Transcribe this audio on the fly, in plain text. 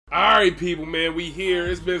Alright, people, man, we here.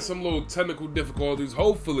 It's been some little technical difficulties.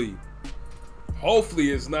 Hopefully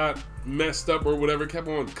it's not messed up or whatever. Kept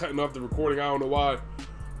on cutting off the recording. I don't know why.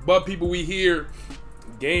 But people, we here.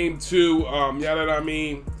 Game 2. Y'all know what I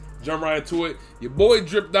mean? Jump right into it. Your boy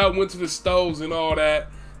dripped out, went to the stoves and all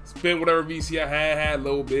that. Spent whatever VC I had a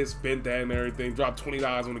little bit, spent that and everything. Dropped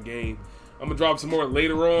 $20 on the game. I'm gonna drop some more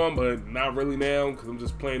later on, but not really now because I'm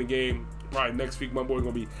just playing the game. Probably next week, my boy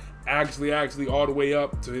gonna be actually all the way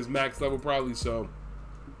up to his max level probably. So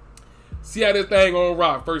see how this thing on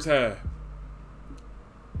rock first half.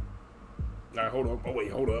 All right, hold up. Oh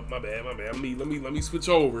wait, hold up. My bad. Let me switch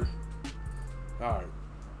over. All right,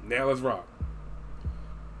 now let's rock.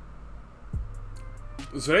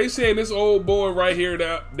 So they saying this old boy right here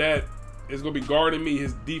that is gonna be guarding me,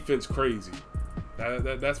 his defense crazy.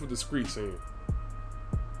 That's what the street's saying.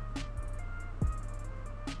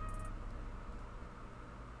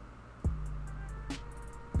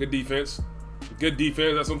 Good defense. Good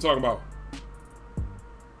defense. That's what I'm talking about.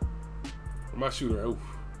 Where my shooter? Oof.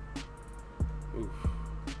 Oof.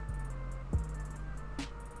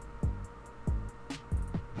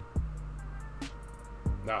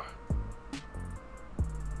 Nah.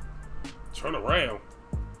 Turn around.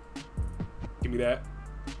 Give me that.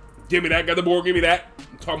 Give me that. Got the board. Give me that.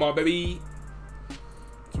 I'm talking about, baby.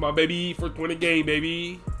 It's my baby. First point of game,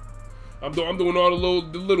 baby. I'm doing all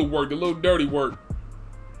the little work, the little dirty work.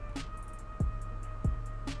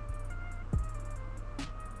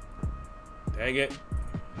 Dang it.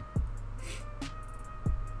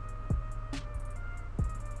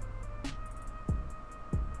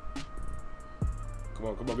 Come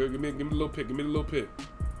on. Give me the little pick. Give me the little pick.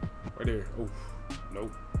 Right there. Oh,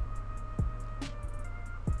 nope.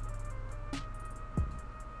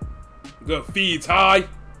 Good feed, Ty.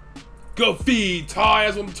 Good feed, Ty.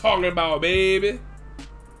 That's what I'm talking about, baby.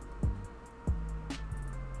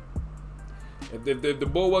 If the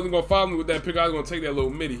bull wasn't going to follow me with that pick, I was going to take that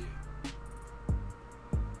little midi.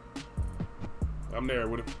 I'm there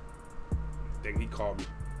with him. Dang, he called me.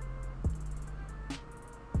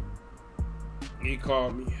 He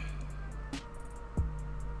called me.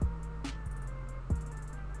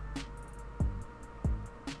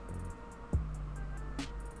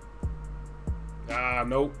 Ah,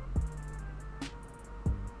 nope.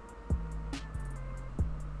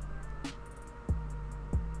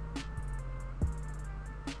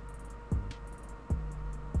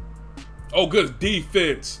 Oh, good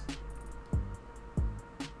defense.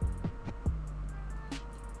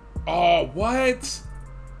 Oh, what?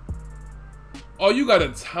 Oh, you gotta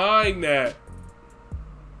time that.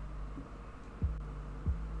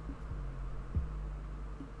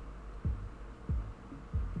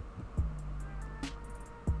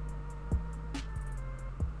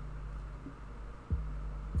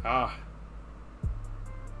 Ah.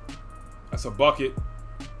 That's a bucket.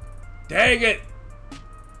 Dang it.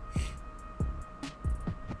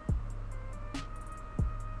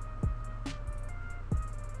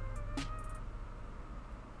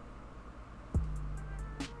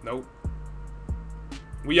 Nope.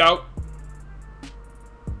 We out.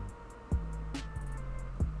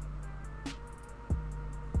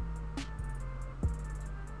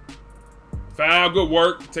 Foul. Good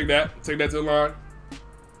work. Take that. Take that to the line.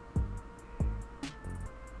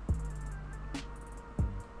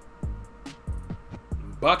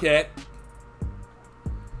 Bucket.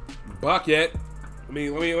 Bucket. Let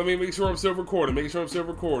me make sure I'm still recording. Make sure I'm still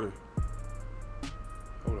recording.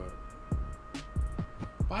 Hold on.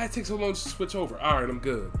 Why it take so long to switch over? All right, I'm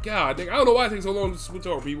good. God dang, I don't know why it takes so long to switch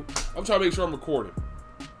over, people. I'm trying to make sure I'm recording.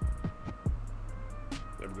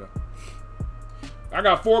 There we go. I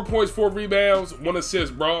got 4 points, 4 rebounds, 1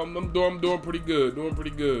 assist, bro. I'm doing pretty good. Doing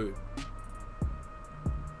pretty good.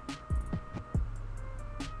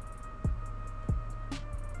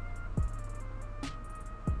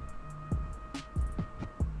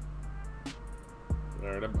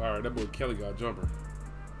 All right, that boy Kelly got a jumper.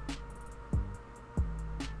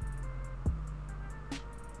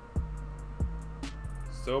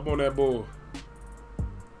 Still up on that bull.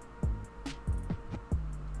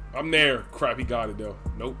 I'm there. Crap, he got it though.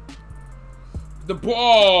 Nope. The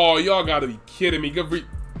ball. Y'all gotta be kidding me.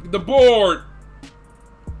 The board.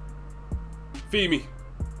 Feed me.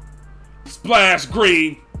 Splash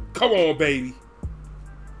green. Come on, baby.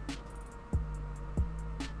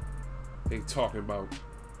 They talking about.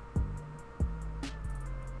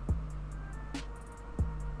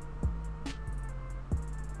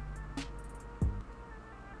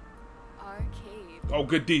 Oh,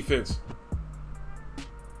 good defense.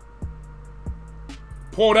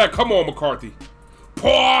 Pull that. Come on, McCarthy. Pull.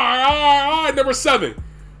 All right, number 7.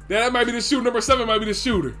 That might be the shooter. Number 7 might be the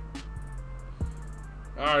shooter.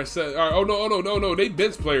 All right, so, all right. Oh no. They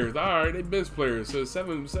bench players. All right, they bench players. So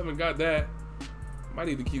 7 got that. Might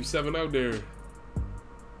need to keep 7 out there.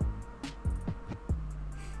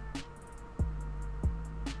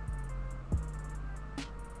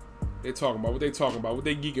 They talking about what they talking about. What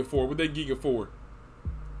they geeking for? What they geeking for?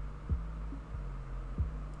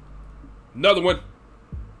 Another one.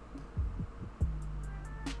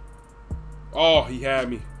 Oh, he had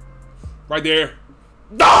me. Right there.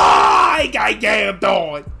 Ah, he got damned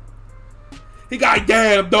on. He got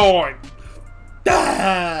damned on.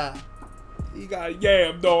 Ah, he got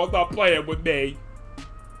damned on. Stop playing with me.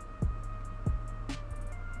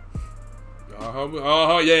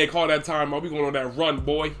 Yeah, call that time. We going on that run,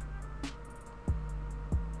 boy.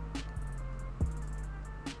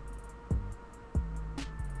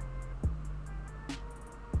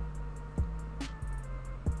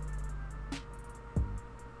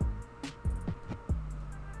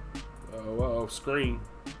 Uh-oh, screen.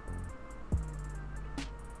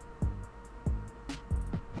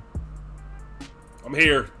 I'm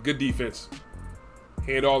here. Good defense.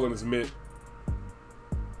 Hand all in his mid.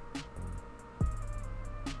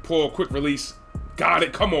 Pull, quick release. Got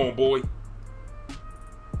it. Come on, boy.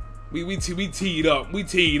 We teed up. We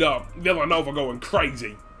teed up. Villanova going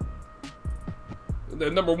crazy. The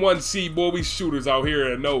number 1 seed, boy. We shooters out here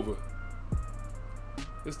at Nova.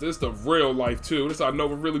 This the real life too. This how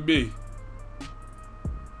Nova really be.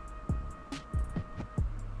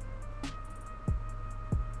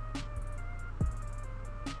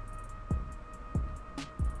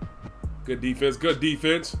 Good defense. Good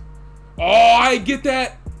defense. Oh, I get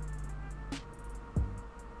that.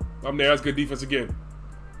 I'm there. That's good defense again.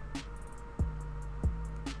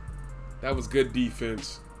 That was good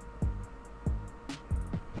defense.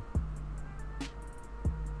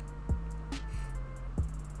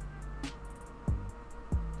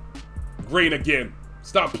 Green again.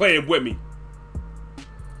 Stop playing with me.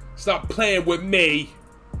 Stop playing with me.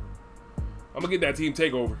 I'm gonna get that team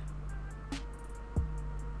takeover.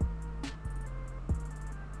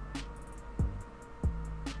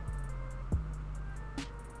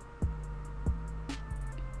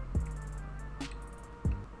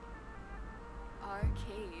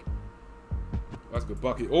 Arcade. That's a good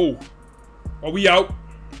bucket. Oh, are we out?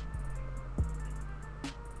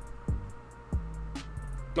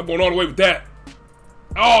 I'm going all the way with that.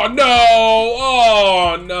 Oh no!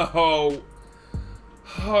 Oh no!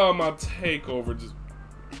 Oh, my takeover just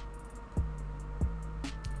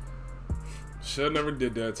should never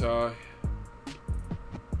did that, Ty.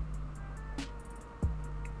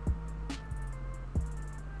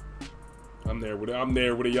 I'm there with it. I'm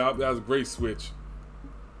there with it, y'all. That was a great switch.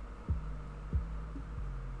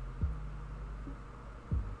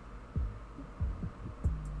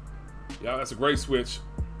 Y'all, that's a great switch.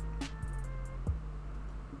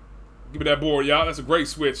 Give me that board, y'all. That's a great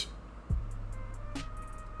switch.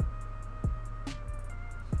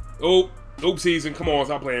 Oh, oop season. Come on,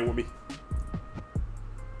 stop playing with me.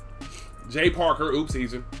 Jay Parker, oop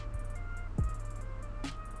season.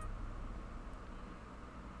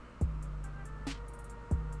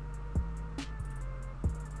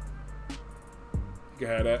 You can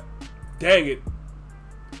have that. Dang it.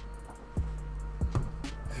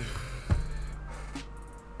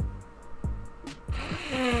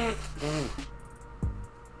 Mm.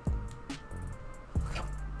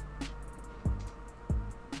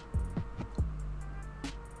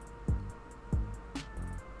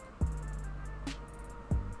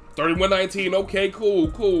 31-19. Okay, cool.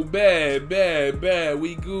 Bad.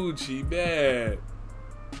 We Gucci. Bad.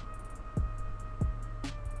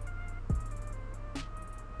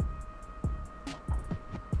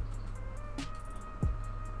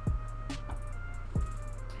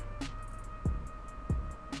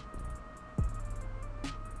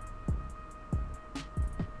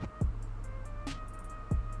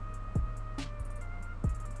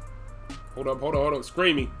 Hold up.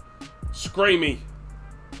 Scream me.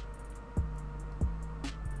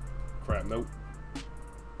 Crap, nope.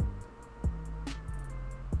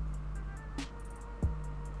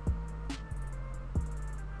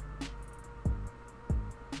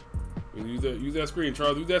 Use that screen,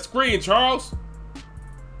 Charles. Use that screen, Charles.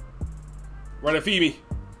 Right at feed me.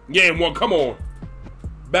 Yeah, one. Come on.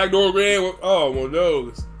 Backdoor grand. Oh, one of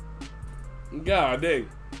those. God dang.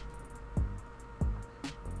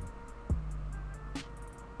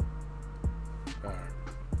 Alright.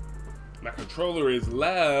 My controller is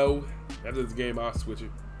low. That is the game. I'll switch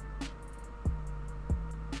it.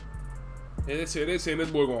 And they saying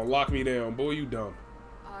this boy gonna lock me down. Boy, you dumb.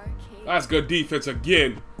 Arcade. That's good defense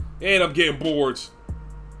again. And I'm getting boards.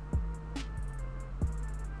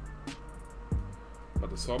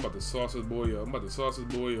 I'm about to sauce this boy up. I'm about to sauce this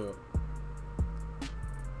boy up.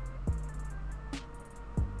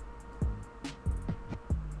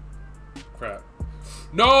 Crap.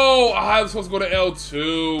 No! I was supposed to go to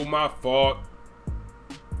L2. My fault.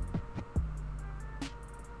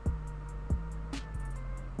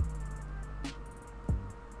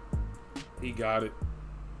 He got it.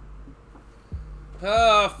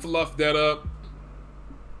 Ah, fluffed that up.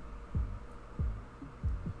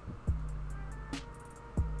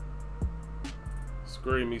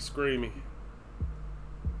 Screamy, screamy.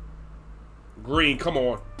 Green, come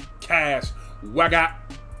on. Cash. Waggot.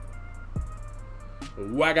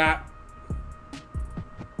 Waggot.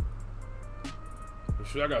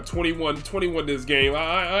 I got 21 this game.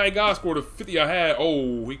 I ain't got scored a 50 I had.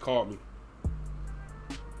 Oh, he caught me.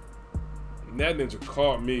 That ninja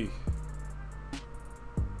caught me.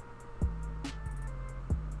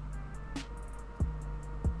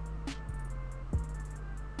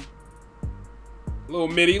 Little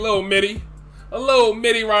midi. A little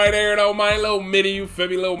midi right there, though, man. Little midi, you feel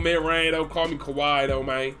me? Little mid-range, don't call me Kawhi, though,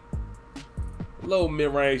 man. Little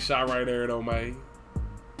mid-range shot right there, though, man.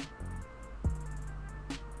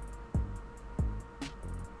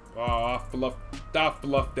 Oh, I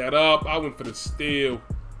fluffed that up. I went for the steal.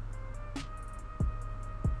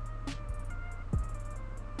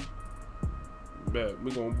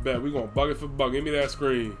 We gonna bucket for bucket. Give me that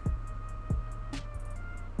screen.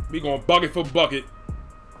 We gonna bucket for bucket.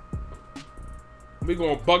 We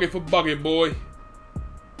gonna bucket for bucket, boy.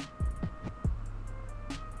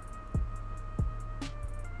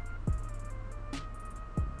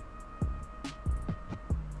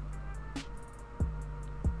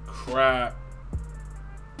 Crap.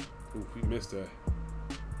 Ooh, we missed that.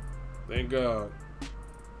 Thank God.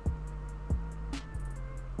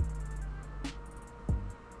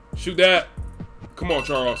 Shoot that. Come on,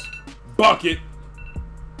 Charles. Bucket.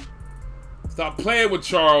 Stop playing with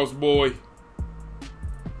Charles, boy.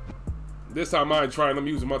 This time I ain't trying. I'm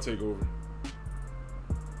using my takeover.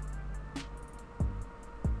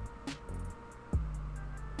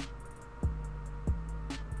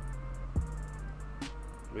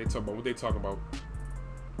 What they talking about?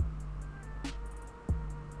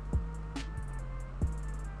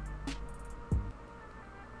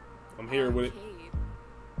 I'm here with it.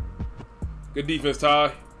 Good defense,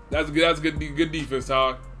 Ty. That's good defense,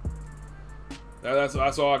 Ty.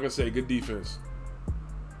 That's all I can say. Good defense.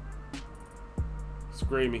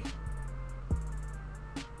 Screamy.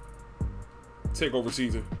 Takeover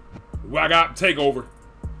season. Waggot takeover.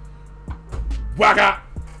 Waggot.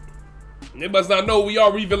 They must not know we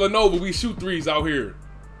are Villanova. We shoot threes out here.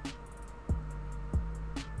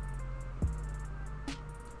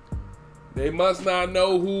 They must not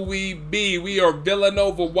know who we be. We are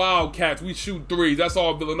Villanova Wildcats. We shoot threes. That's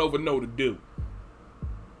all Villanova know to do.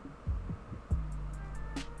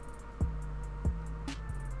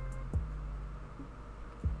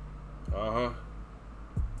 Uh-huh.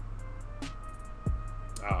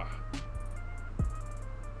 Ah.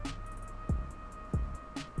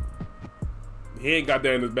 He ain't got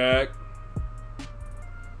that in his bag.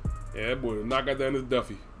 Yeah, that boy did not got that in his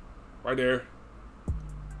Duffy. Right there.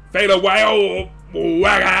 Fade away. Oh,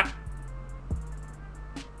 I got.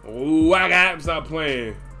 Oh, I got. Stop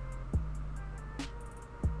playing.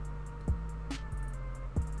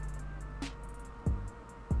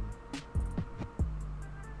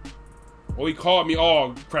 Oh, he caught me.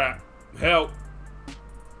 Oh, crap. Help.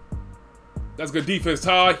 That's good defense,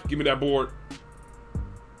 Ty. Give me that board.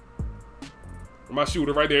 My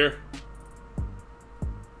shooter right there.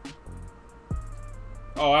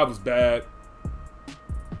 Oh, that was bad.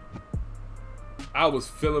 I was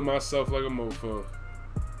feeling myself like a mofo.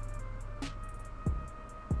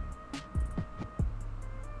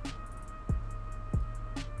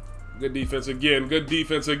 Good defense again. Good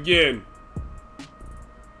defense again.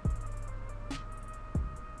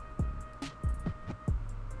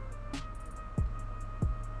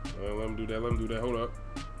 Let him do that. Let him do that. Hold up.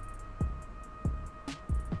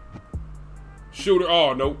 Shooter.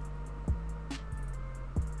 Oh, nope.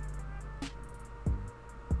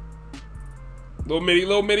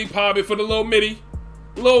 Little midi, pop it for the little midi.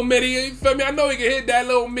 Little midi, you feel me? I know he can hit that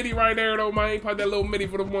little midi right there, though, man. Pop that little midi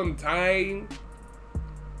for the one time.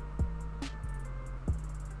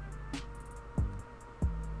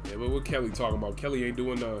 Yeah, but what Kelly talking about? Kelly ain't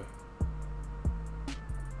doing nothing.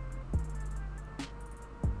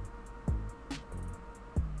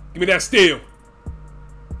 Give me that steal.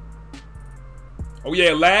 Oh,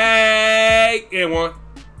 yeah, lag. And one.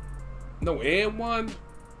 No, and one.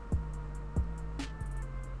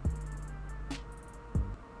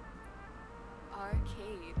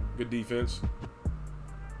 Good defense.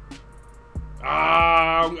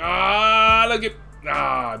 Look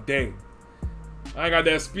at. Dang. I ain't got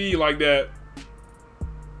that speed like that.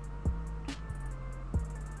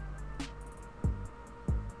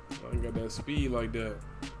 I ain't got that speed like that.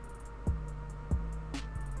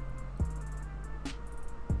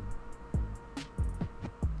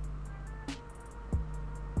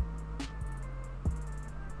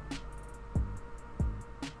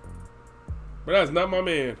 But that's not my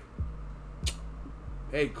man.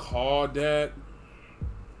 Hey, call that.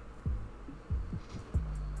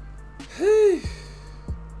 Hey.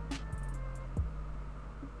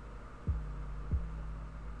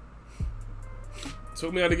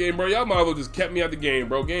 Took me out of the game, bro. Y'all might as well just kept me out the game,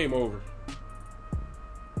 bro. Game over.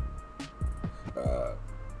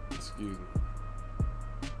 Excuse me.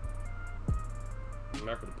 I'm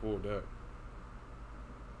not gonna pull that.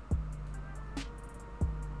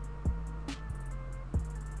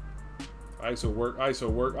 ISO work, ISO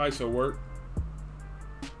work, ISO work.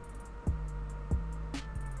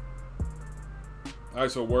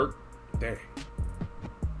 ISO work. Dang.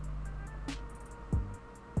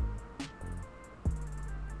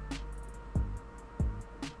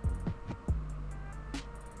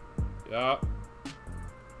 Yeah.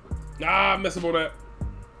 Mess up on that.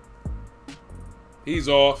 He's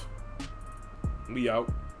off. We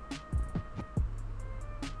out.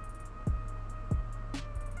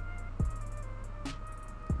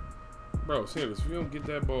 Bro, Sanders, if you don't get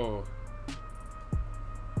that ball.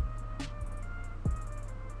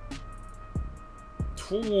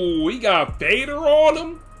 Ooh, he got a fader on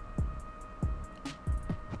him.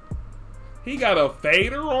 He got a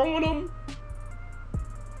fader on him.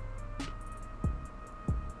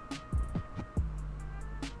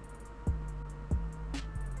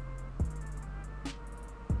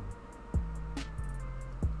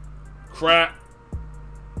 Crap.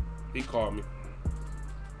 He called me.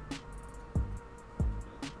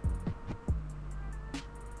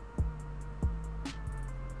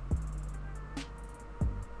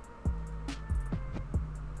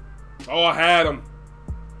 Oh, I had him.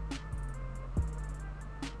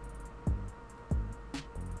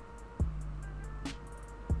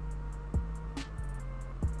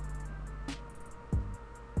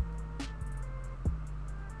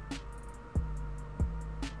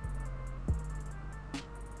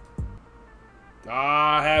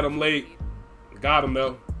 I had him late. Got him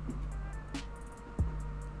though.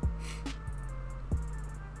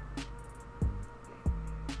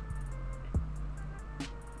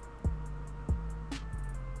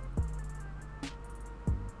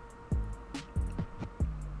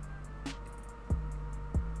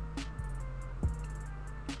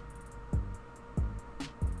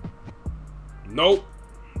 Nope.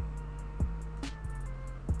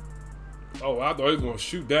 Oh, I thought he was going to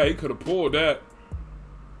shoot that. He could have pulled that.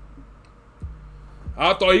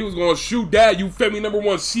 I thought he was going to shoot that. You feel me? Number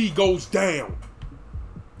one seed goes down.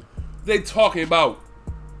 They talking about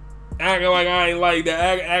acting like I ain't like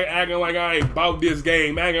that. Acting like I ain't about this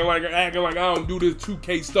game. Acting like I don't do this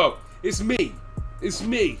 2K stuff. It's me. It's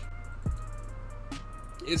me.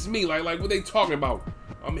 It's me. Like what they talking about?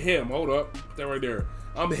 I'm him. Hold up. Put that right there.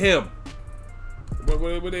 I'm him.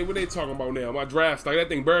 What they talking about now? My draft stock, that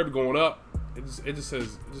thing barely going up. It just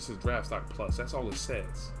says draft stock plus. That's all it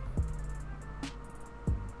says.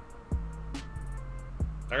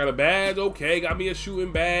 I got a badge, okay. Got me a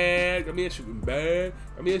shooting badge. Got me a shooting badge.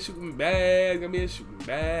 Got me a shooting badge. Got me a shooting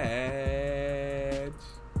badge.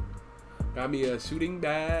 Got me a shooting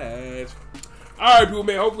badge. Alright, people,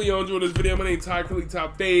 man. Hopefully y'all enjoyed this video. My name's Ty Curly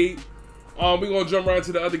Top Fade. We're gonna jump right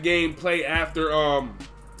to the other gameplay after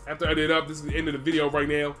I did up. This is the end of the video right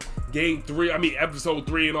now. Episode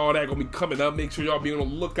 3 and all that gonna be coming up. Make sure y'all be on the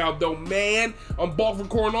lookout though, man. I'm bulk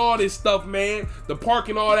recording all this stuff, man. The park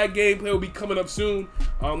and all that gameplay will be coming up soon.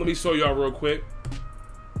 Let me show y'all real quick.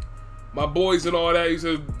 My boys and all that, he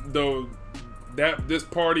said this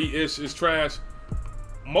party is trash.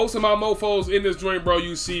 Most of my mofos in this joint, bro,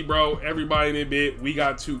 you see, bro, everybody in it bit, we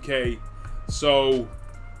got 2K. So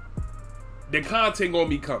the content gonna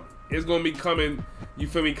be coming. It's gonna be coming. You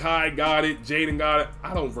feel me? Kai got it. Jaden got it.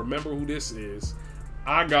 I don't remember who this is.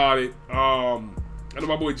 I got it. I know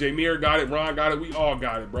my boy Jameer got it. Ron got it. We all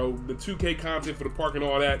got it, bro. The 2K content for the park and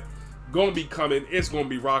all that gonna be coming. It's gonna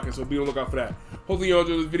be rocking. So be on the lookout for that. Hopefully you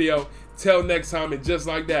enjoyed this video. Till next time, and just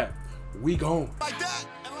like that, we gone.